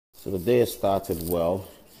So the day has started well.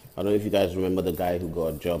 I don't know if you guys remember the guy who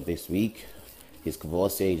got a job this week. His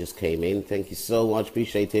Cavossier just came in. Thank you so much.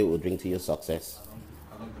 Appreciate it. We'll drink to your success.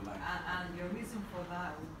 Along the line. And your reason for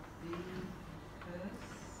that would be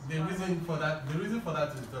because... The reason for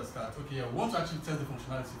that is just that, okay, yeah, we want to actually test the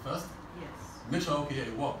functionality first. Yes. Make sure, okay, yeah,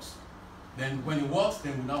 it works. Then when it works,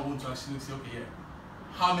 then we now want to actually say, okay, yeah,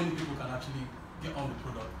 how many people can actually get on the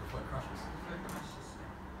product before it crashes?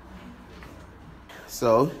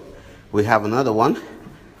 So we have another one.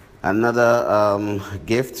 Another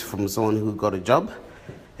gift from someone who got a job.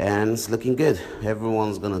 And it's looking good.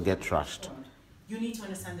 Everyone's going to get trashed. You need to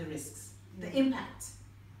understand the risks, the impact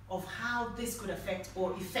of how this could affect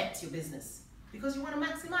or affect your business, because you want to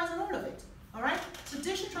maximize on all of it. All right? So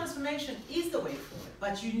digital transformation is the way forward,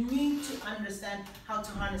 but you need to understand how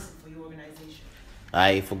to harness it for your organization.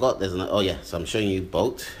 I forgot there's an, oh yeah, so I'm showing you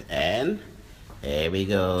both, and there we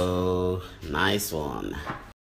go. Nice one.